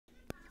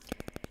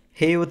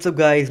Hey, what's up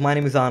guys, my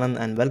name is Anand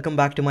and welcome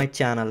back to my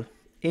channel.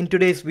 In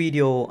today's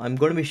video, I'm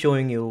going to be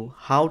showing you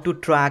how to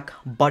track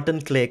button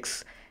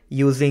clicks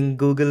using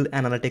Google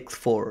Analytics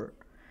 4.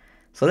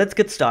 So let's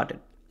get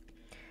started.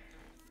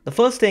 The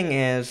first thing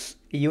is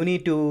you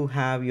need to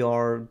have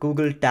your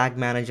Google Tag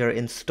Manager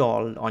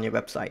installed on your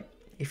website.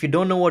 If you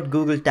don't know what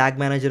Google Tag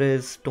Manager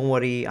is, don't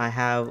worry, I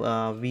have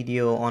a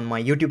video on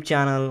my YouTube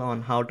channel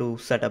on how to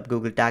set up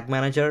Google Tag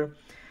Manager.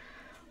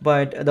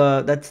 But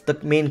that's the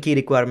main key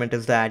requirement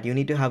is that you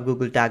need to have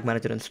Google Tag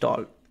Manager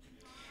installed.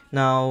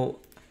 Now,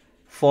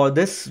 for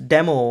this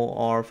demo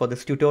or for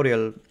this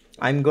tutorial,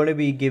 I'm going to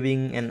be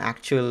taking an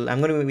actual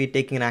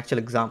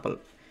example.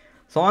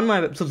 So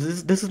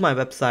this is my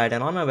website,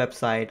 and on my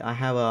website I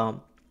have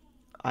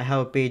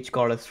a page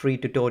called as free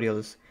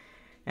tutorials,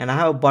 and I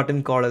have a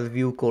button called as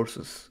view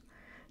courses.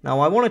 Now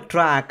I want to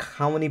track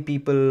how many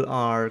people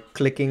are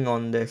clicking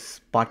on this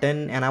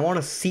button, and I want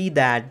to see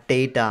that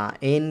data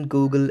in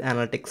Google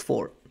Analytics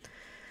 4.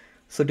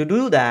 So to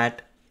do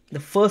that, the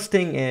first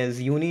thing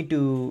is you need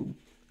to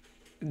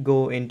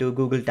go into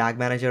Google Tag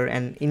Manager,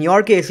 and in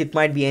your case it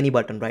might be any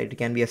button, right? It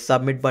can be a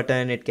submit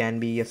button, it can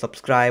be a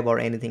subscribe or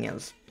anything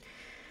else.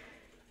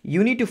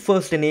 You need to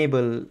first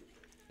enable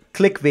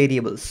click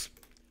variables.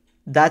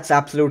 That's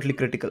absolutely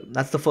critical.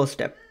 That's the first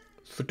step.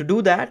 So to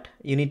do that,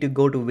 you need to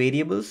go to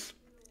variables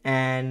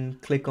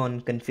and click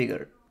on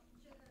configure.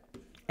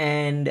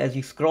 And as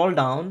you scroll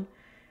down,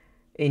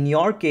 in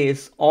your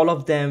case, all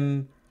of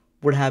them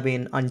would have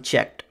been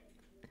unchecked.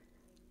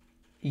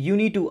 You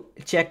need to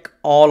check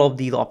all of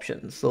these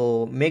options.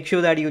 So make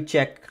sure that you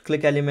check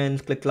click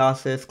elements, click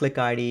classes, click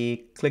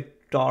ID,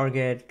 click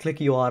target, click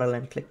URL,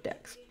 and click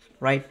text,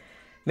 right?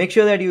 Make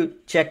sure that you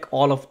check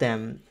all of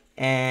them.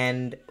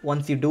 And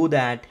once you do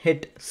that,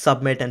 hit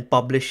submit and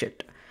publish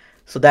it.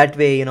 So that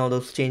way,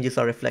 those changes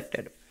are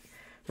reflected,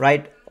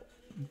 right?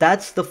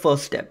 That's the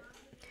first step.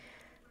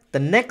 The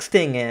next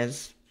thing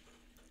is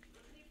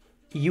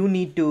you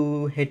need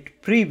to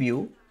hit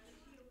preview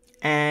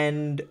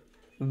and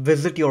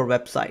visit your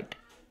website.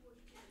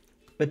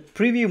 With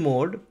preview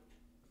mode,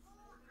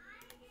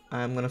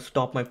 I'm going to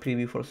stop my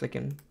preview for a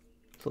second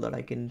so that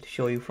I can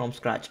show you from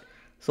scratch.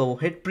 So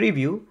hit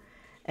preview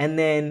and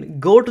then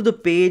go to the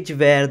page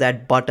where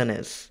that button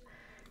is.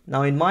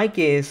 Now in my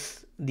case,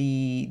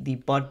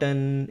 the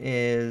button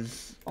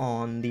is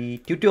on the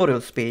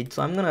tutorials page.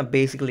 So I'm going to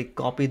basically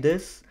copy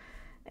this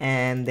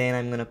and then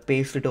I'm going to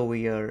paste it over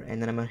here,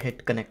 and then I'm going to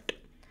hit connect.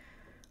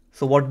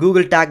 So what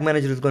Google Tag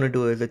Manager is going to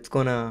do is it's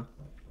going to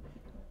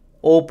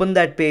open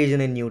that page in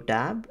a new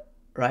tab,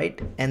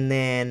 right? And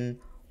then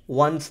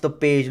once the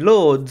page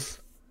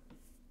loads,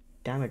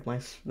 damn it, my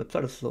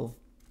website is slow.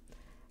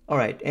 All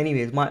right,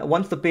 anyways,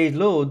 once the page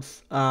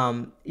loads,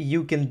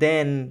 you can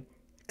then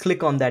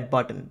click on that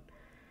button.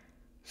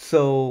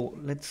 So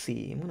let's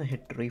see, I'm gonna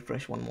hit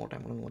refresh one more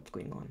time. I don't know what's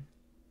going on.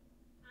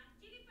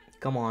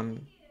 Come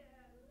on,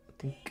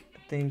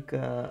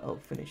 oh,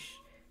 finish.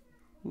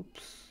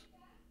 Oops,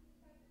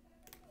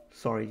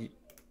 sorry,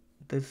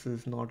 this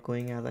is not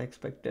going as I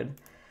expected.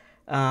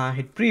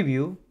 Hit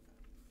preview,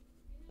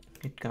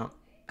 hit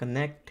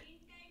connect.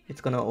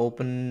 It's gonna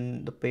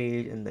open the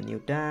page in the new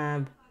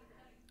tab.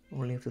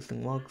 Only if this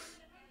thing works.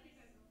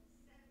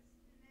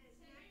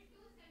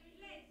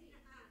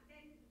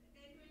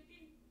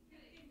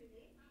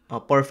 Oh,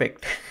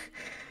 perfect.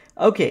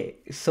 Okay,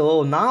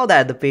 so now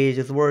that the page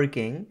is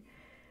working,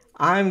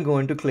 I'm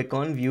going to click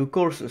on view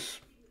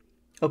courses.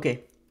 Okay,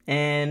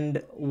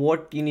 and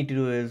what you need to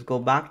do is go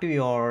back to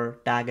your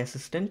tag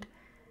assistant,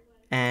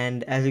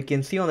 and as you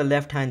can see on the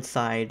left hand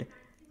side,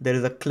 there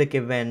is a click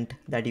event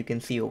that you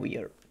can see over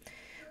here.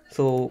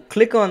 So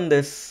click on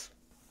this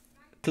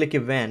click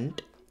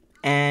event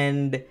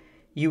and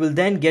you will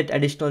then get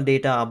additional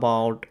data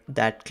about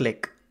that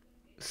click.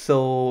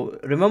 So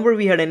remember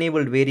we had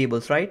enabled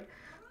variables, right?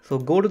 So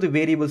go to the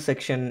variables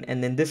section,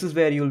 and then this is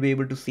where you'll be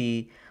able to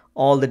see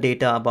all the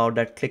data about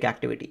that click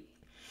activity.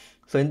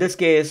 So in this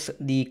case,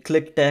 the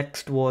click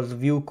text was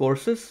view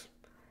courses.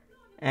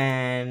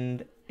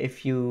 And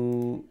if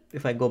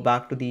I go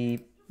back to the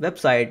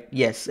website,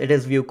 yes, it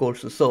is view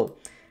courses. So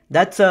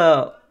that's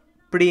a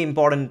pretty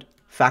important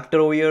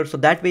factor over here. So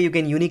that way you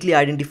can uniquely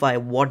identify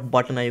what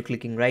button are you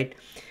clicking, right?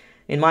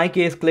 In my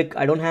case,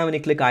 I don't have any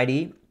click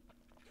ID.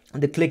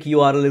 The click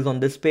URL is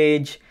on this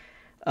page.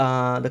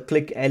 The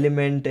click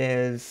element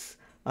is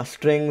a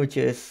string, which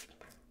is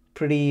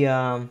pretty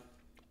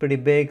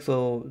big,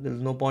 so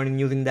there's no point in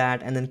using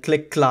that. And then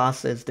click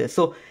class is this.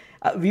 So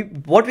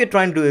what we're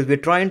trying to do is we're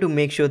trying to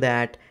make sure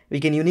that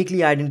we can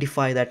uniquely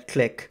identify that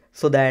click,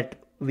 so that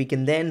we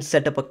can then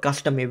set up a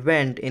custom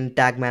event in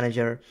Tag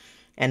Manager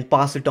and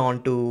pass it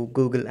on to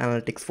Google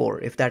Analytics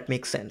 4, if that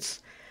makes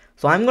sense.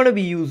 So I'm going to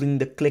be using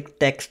the click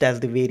text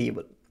as the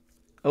variable.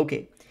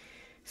 Okay,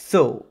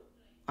 so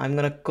I'm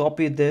going to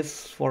copy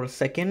this for a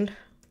second,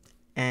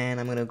 and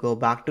I'm going to go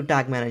back to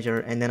Tag Manager,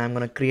 and then I'm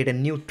going to create a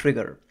new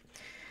trigger.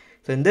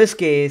 So in this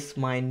case,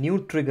 my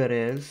new trigger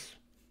is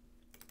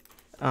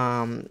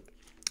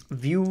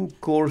view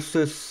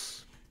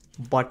courses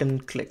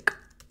button click.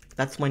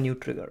 That's my new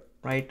trigger.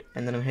 right?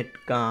 And then I hit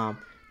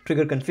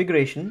trigger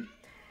configuration,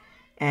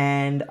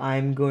 and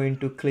I'm going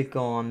to click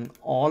on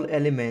all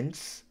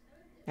elements,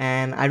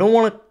 and I don't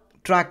want to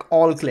track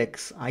all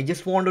clicks. I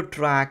just want to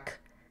track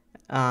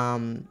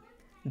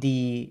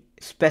the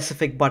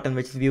specific button,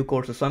 which is view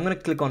courses. So I'm going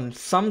to click on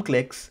some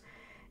clicks,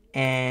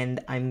 and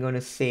I'm going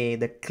to say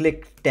the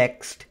click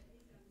text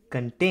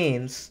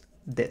contains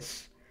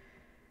this.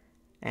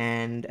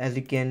 And as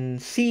you can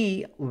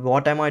see,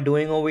 what am I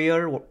doing over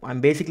here?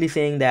 I'm basically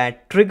saying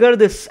that trigger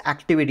this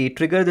activity,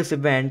 trigger this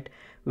event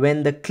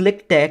when the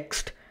click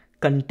text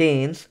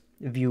contains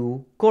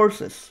view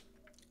courses.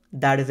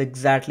 That is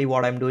exactly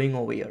what I'm doing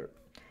over here.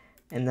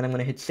 And then I'm going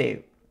to hit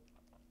save.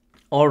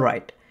 All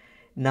right,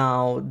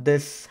 now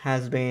this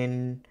has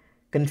been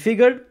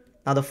configured.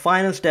 Now the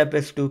final step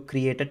is to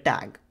create a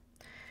tag.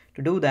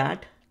 To do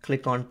that,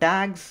 click on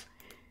tags,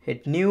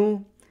 hit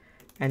new,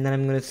 and then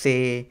I'm going to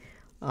say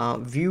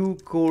view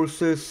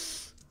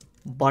courses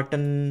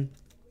button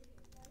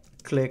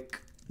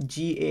click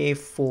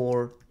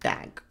GA4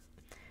 tag.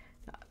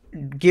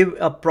 Give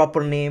a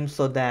proper name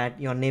so that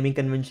your naming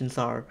conventions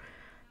are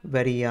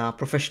very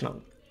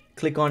professional.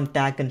 Click on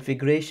tag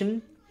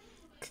configuration,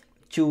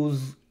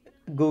 choose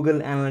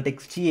Google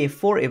Analytics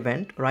GA4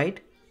 event, right?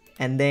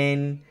 And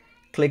then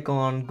click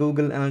on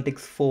Google Analytics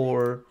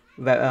for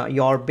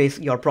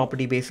your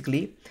property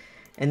basically,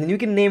 and then you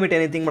can name it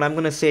anything, but I'm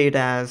gonna say it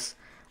as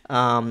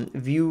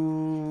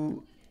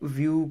view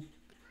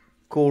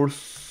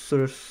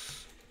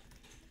courses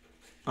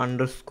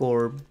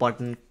underscore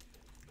button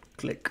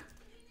click.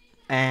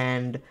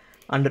 And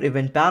under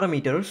event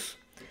parameters,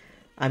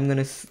 I'm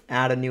gonna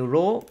add a new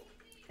row,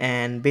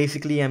 and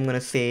basically I'm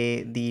gonna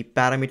say the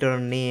parameter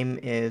name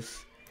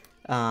is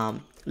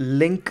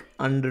link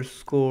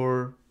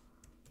underscore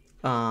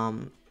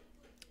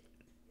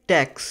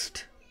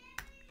text,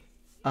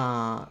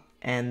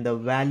 and the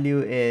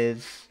value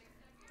is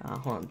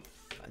hold on,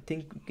 I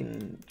think we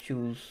can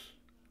choose,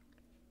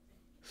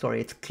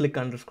 sorry, it's click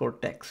underscore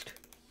text.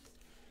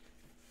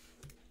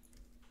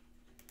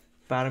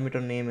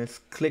 Parameter name is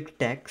click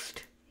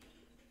text,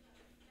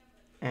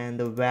 and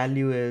the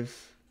value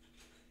is,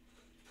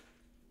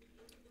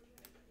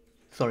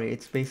 sorry,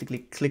 it's basically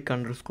click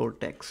underscore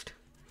text,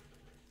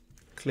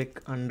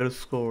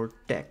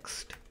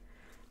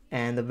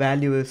 and the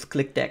value is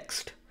click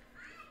text.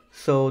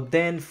 So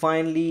then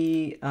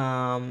finally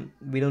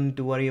we don't need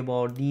to worry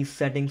about these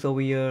settings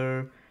over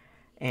here,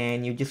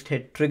 and you just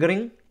hit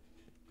triggering.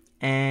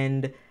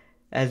 And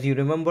as you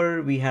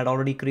remember, we had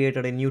already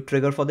created a new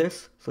trigger for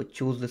this, so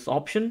choose this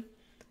option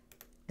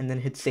and then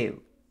hit save.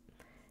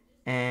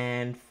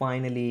 And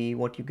finally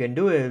what you can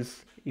do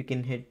is you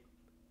can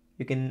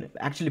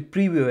actually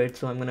preview it.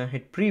 So I'm gonna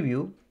hit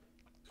preview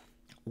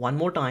one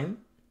more time,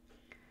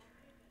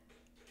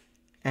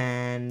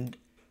 and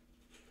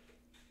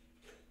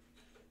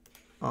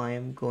I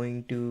am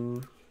going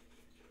to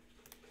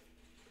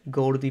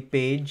go to the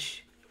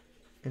page.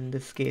 In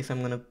this case, I'm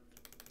going to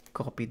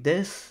copy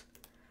this,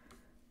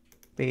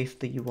 paste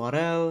the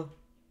URL.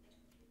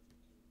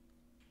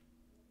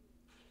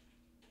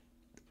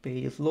 The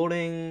page is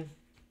loading.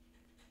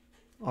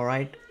 All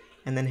right,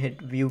 and then hit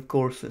view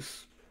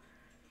courses.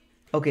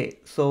 Okay,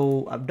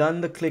 so I've done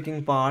the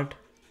clicking part,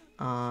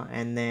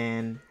 and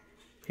then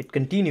hit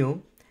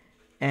continue,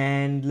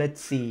 and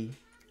let's see.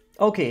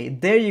 Okay,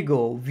 there you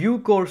go, view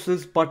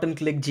courses button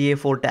click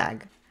GA4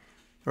 tag,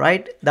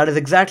 right? That is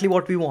exactly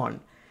what we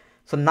want.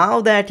 So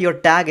now that your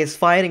tag is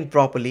firing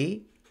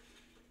properly,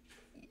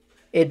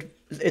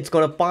 it's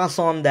going to pass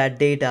on that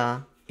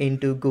data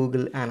into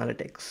Google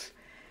Analytics.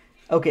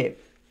 Okay,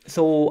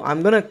 so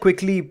I'm going to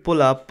quickly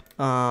pull up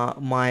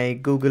my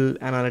Google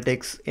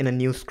Analytics in a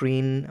new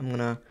screen. I'm going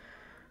to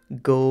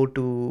go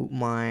to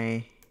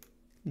my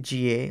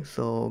GA,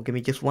 so give me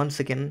just 1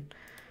 second,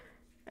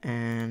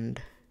 and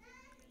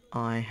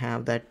I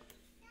have that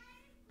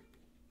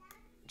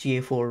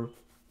GA4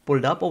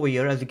 pulled up over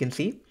here, as you can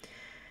see.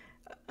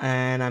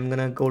 And I'm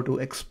gonna go to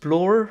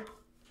Explore.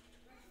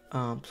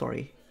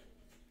 Sorry,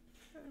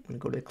 I'm gonna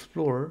go to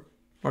Explore,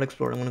 not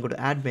Explore. I'm gonna go to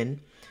Admin,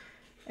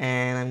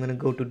 and I'm gonna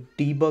go to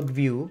Debug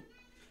View.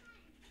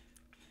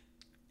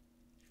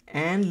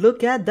 And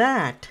look at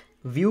that,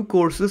 View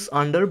Courses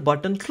under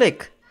button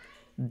click.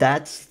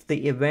 That's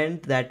the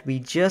event that we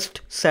just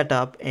set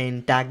up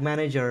in Tag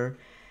Manager,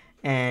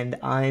 and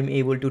I'm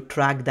able to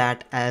track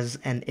that as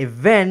an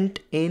event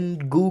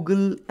in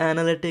Google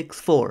Analytics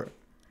 4.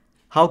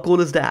 How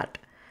cool is that?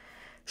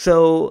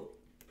 So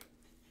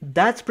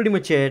that's pretty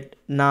much it.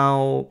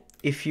 Now,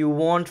 if you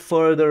want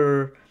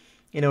further,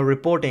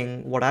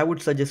 reporting, what I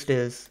would suggest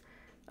is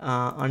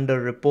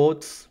under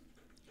reports,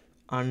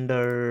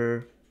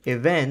 under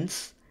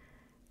events,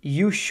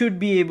 you should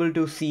be able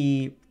to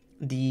see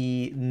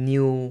the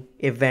new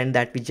event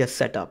that we just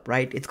set up,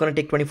 right? It's going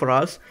to take 24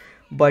 hours,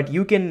 but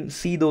you can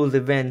see those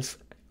events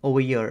over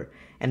here.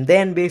 And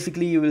then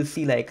basically you will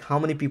see like how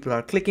many people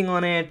are clicking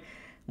on it,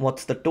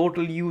 what's the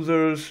total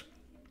users,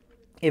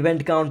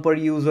 event count per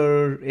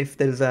user. If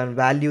there is a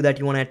value that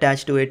you want to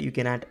attach to it, you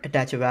can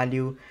attach a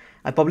value.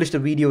 I published a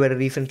video very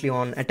recently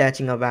on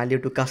attaching a value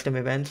to custom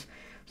events.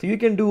 So you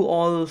can do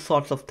all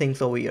sorts of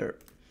things over here.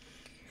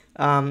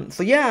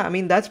 So yeah, I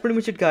mean, that's pretty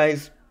much it,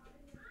 guys.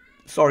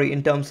 Sorry,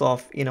 in terms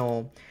of,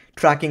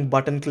 tracking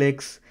button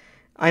clicks.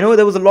 I know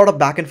there was a lot of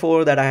back and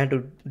forth that I had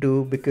to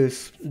do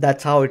because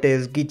that's how it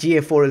is.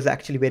 GA4 is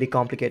actually very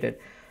complicated.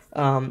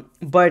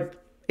 But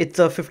it's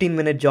a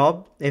 15-minute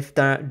job if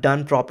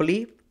done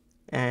properly.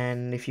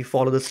 And if you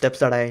follow the steps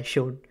that I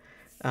showed,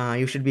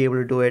 you should be able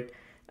to do it.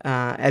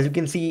 As you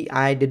can see,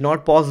 I did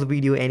not pause the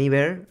video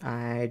anywhere.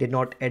 I did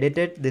not edit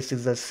it. This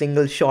is a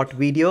single shot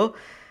video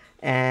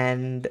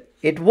and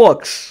it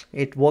works.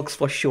 It works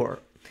for sure.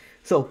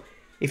 So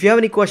if you have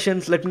any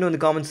questions, let me know in the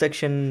comment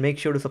section. Make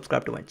sure to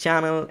subscribe to my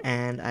channel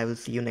and I will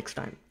see you next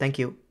time. Thank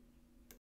you.